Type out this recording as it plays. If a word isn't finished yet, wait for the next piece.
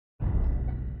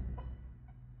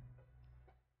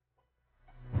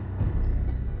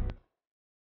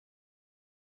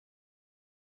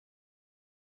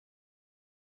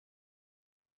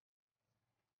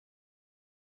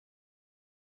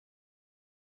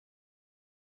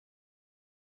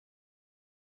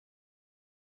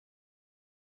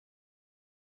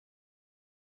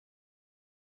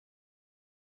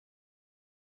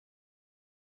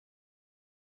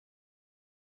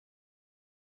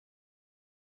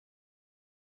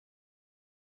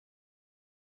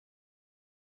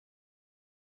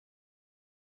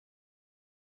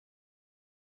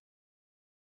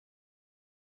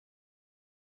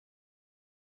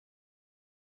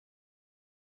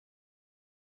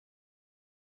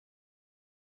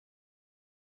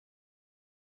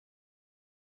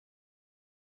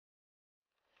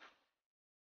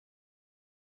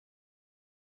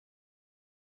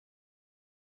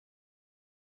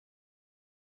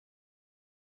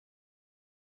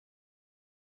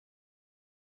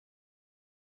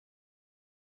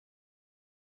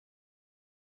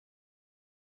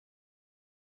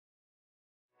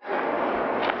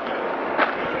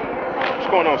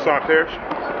going on, Sergeant Parrish?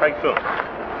 How you feeling?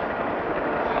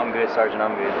 I'm good, Sergeant.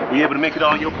 I'm good. Were you able to make it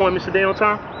all your appointments today on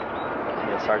time?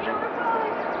 Yes, Sergeant.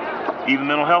 Even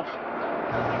mental health?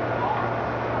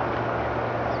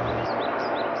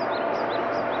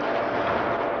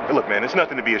 Hey, look, man, there's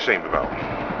nothing to be ashamed about.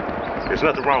 There's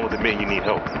nothing wrong with admitting you need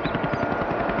help.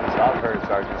 So I've heard,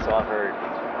 Sergeant. So I've heard.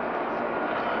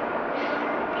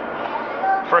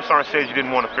 First sergeant said you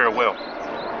didn't want to fare well.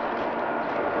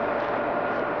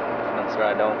 No, sir,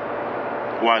 I don't.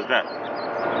 Why is that?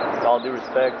 With all due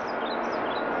respect,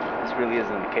 this really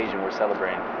isn't an occasion we're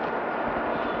celebrating.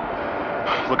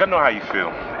 Look, I know how you feel,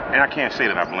 and I can't say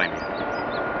that I blame you.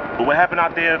 But what happened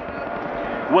out there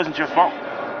wasn't your fault.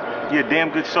 You're a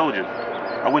damn good soldier.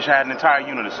 I wish I had an entire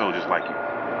unit of soldiers like you.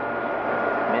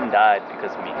 Men died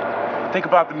because of me. Think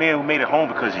about the men who made it home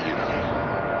because of you.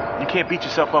 You can't beat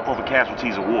yourself up over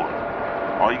casualties of war.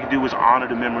 All you can do is honor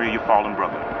the memory of your fallen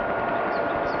brother.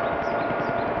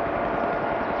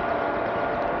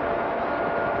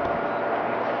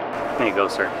 There you go,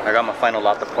 sir. I got my final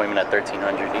lot appointment at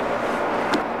 1300.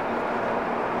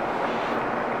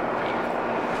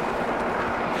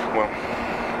 Well,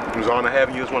 it was an honor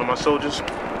having you as one of my soldiers.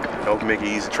 I hope you make an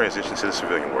easy transition to the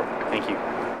civilian world. Thank you.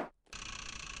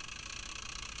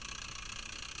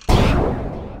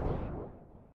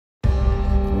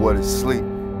 What is sleep?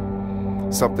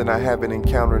 Something I haven't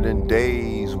encountered in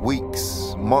days,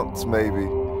 weeks, months maybe.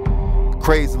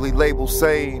 Crazily labeled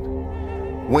sane.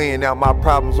 Weighing out my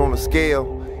problems on a scale.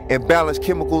 Imbalanced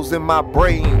chemicals in my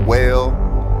brain. Well,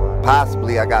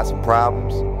 possibly I got some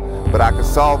problems, but I can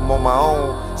solve them on my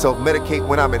own. Self-medicate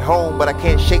when I'm at home, but I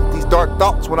can't shake these dark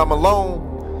thoughts when I'm alone.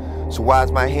 So why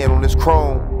is my hand on this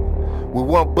chrome? With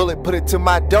one bullet, put it to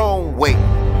my dome. Wait,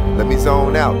 let me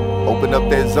zone out, open up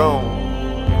that zone.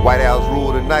 White Owls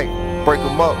rule the night, break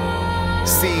them up.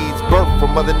 Seeds birth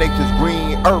from Mother Nature's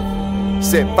green earth.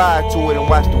 Set fire to it and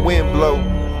watch the wind blow.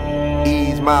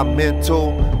 Ease my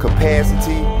mental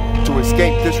capacity to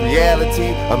escape this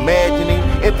reality. Imagining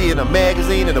emptying a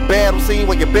magazine in a battle scene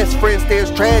where your best friend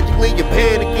stares tragically, you're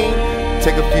panicking.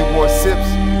 Take a few more sips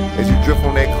as you drift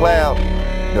on that cloud.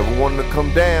 Never wanting to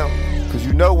come down, cause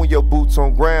you know when your boots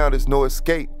on ground there's no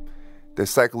escape. That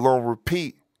cycle on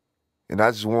repeat, and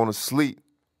I just wanna sleep.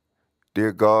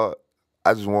 Dear God,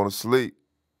 I just wanna sleep.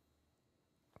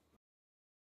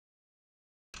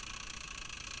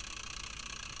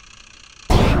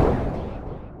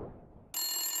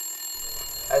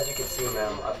 As you can see,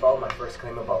 ma'am, I filed my first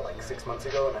claim about like 6 months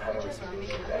ago and I haven't received any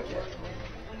feedback yet.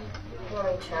 Let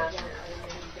me check.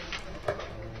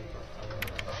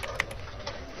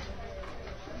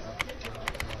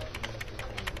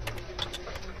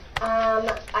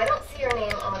 I don't see your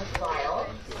name on file,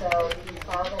 so did you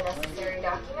file the necessary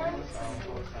documents?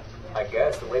 I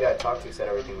guess the lady I talked to said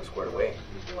everything was squared away.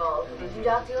 Well, who did you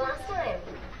talk to last time?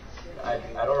 I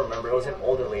don't remember. It was an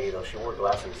older lady though. She wore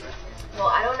glasses. Well,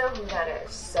 I don't know who that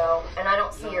is, so, and I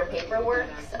don't see your paperwork,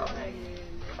 so.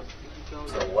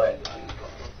 So what?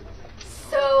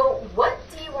 So, what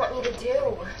do you want me to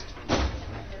do?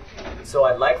 So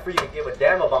I'd like for you to give a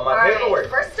damn about my paperwork. Alright,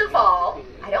 first of all,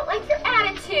 I don't like your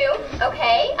attitude,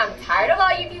 okay? I'm tired of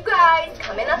all of you guys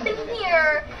coming up in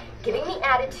here, giving me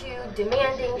attitude,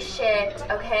 demanding shit,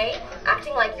 okay?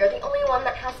 Acting like you're the only one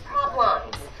that has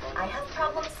problems. I have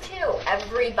problems too.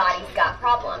 Everybody's got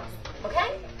problems,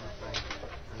 okay?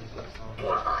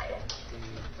 God.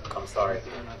 I'm sorry.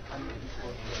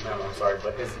 Ma'am, I'm sorry,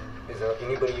 but is there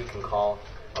anybody you can call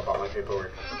about my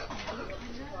paperwork?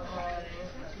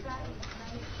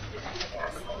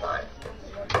 Yes, hold on.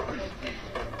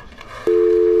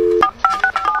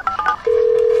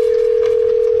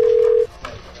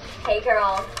 Hey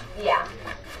girl. Yeah.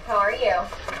 How are you?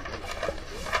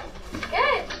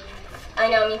 Good. I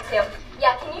know, me too.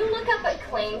 Yeah, can you look up a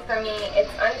claim for me?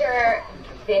 It's under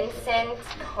Vincent,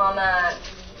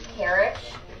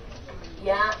 Parrish.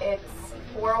 Yeah, it's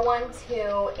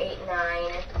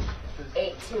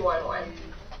 412-89-8211.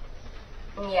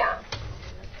 Yeah.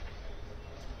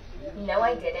 No,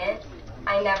 I didn't.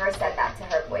 I never said that to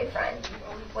her boyfriend.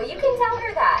 Well, you can tell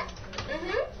her that.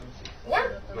 Yeah.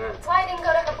 That's why I didn't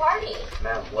go to her party.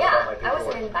 Ma'am, what about my I paperwork?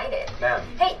 wasn't invited. Ma'am.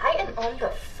 Hey, I am on the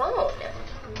phone.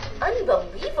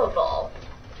 Unbelievable.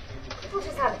 People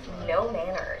just have no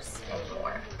manners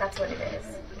anymore. That's what it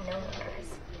is. No manners.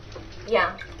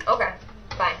 Yeah. Okay.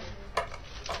 Bye.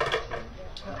 Okay.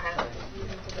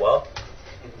 Well?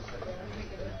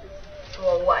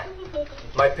 Well, what?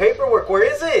 My paperwork, where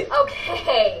is it?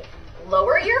 Okay.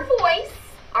 Lower your voice,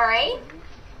 alright?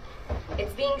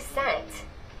 It's being sent.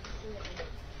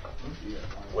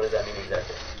 What does that mean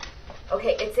exactly?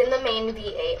 Okay, it's in the main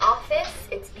VA office.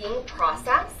 It's being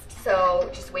processed. So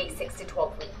just wait 6 to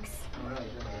 12 weeks.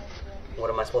 What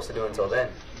am I supposed to do until then?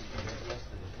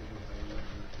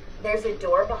 There's a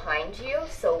door behind you,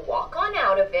 so walk on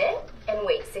out of it and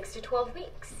wait 6 to 12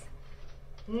 weeks.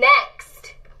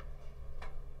 Next!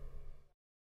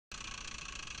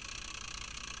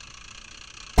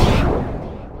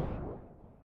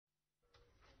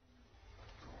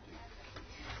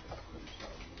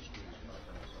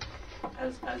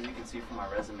 As you can see from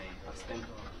my resume, I've spent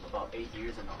about 8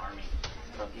 years in the Army,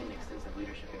 so I've gained extensive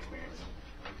leadership experience.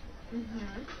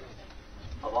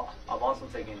 I've also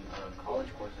taken college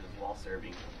courses while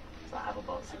serving, so I have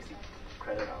about 60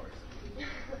 credit hours.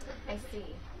 I see.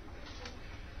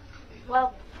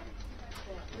 Well,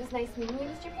 it was nice meeting you,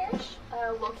 Mr. Parrish.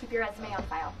 We'll keep your resume on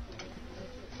file.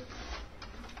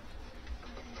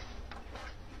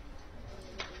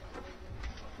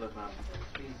 Look, man,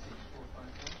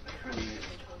 I really need this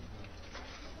job.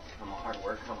 I'm a hard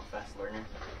worker, I'm a fast learner.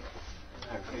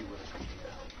 I really would appreciate the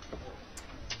help.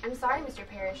 I'm sorry, Mr.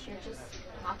 Parrish. You're just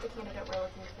not the candidate we're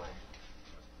looking for.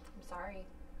 I'm sorry.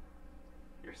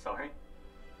 You're sorry?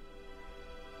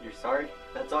 You're sorry?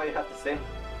 That's all you have to say?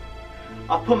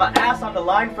 I've put my ass on the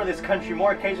line for this country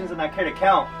more occasions than I care to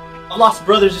count. I lost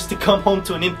brothers just to come home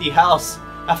to an empty house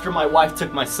after my wife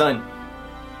took my son.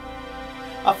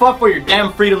 I fought for your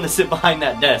damn freedom to sit behind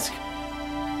that desk.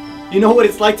 You know what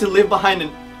it's like to live behind a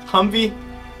Humvee,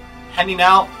 handing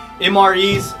out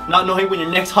MREs, not knowing when your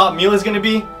next hot meal is gonna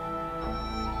be?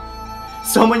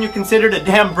 Someone you considered a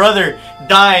damn brother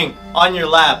dying on your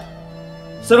lap.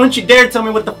 So don't you dare tell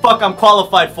me what the fuck I'm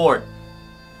qualified for.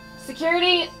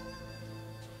 Security!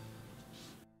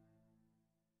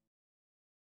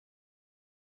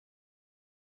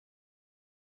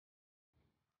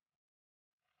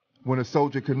 When a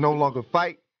soldier can no longer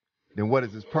fight, then what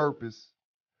is his purpose?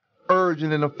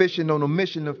 Urgent and efficient on a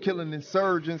mission of killing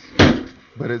insurgents.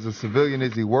 But as a civilian,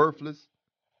 is he worthless?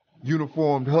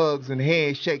 Uniformed hugs and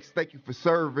handshakes, thank you for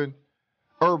serving.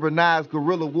 Urbanized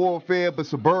guerrilla warfare, but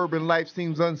suburban life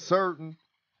seems uncertain.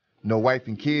 No wife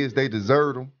and kids, they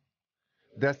desert him.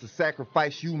 That's the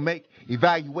sacrifice you make.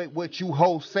 Evaluate what you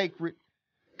hold sacred.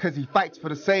 Cause he fights for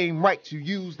the same rights you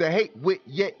use to hate with,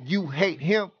 yet you hate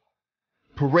him.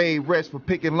 Parade rest for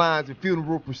picking lines and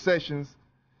funeral processions.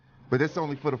 But that's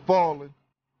only for the fallen.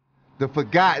 The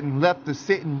forgotten left to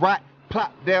sit and rot.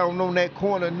 Plop down on that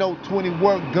corner, no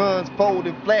 21 guns,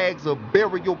 folded flags or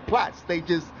burial plots. They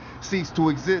just cease to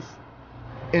exist.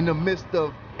 In the midst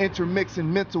of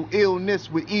intermixing mental illness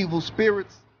with evil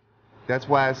spirits. That's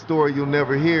why a story you'll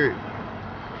never hear it.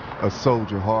 A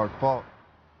soldier hard fought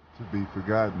to be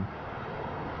forgotten.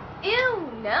 Ew,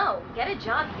 no. Get a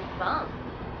job, you bum.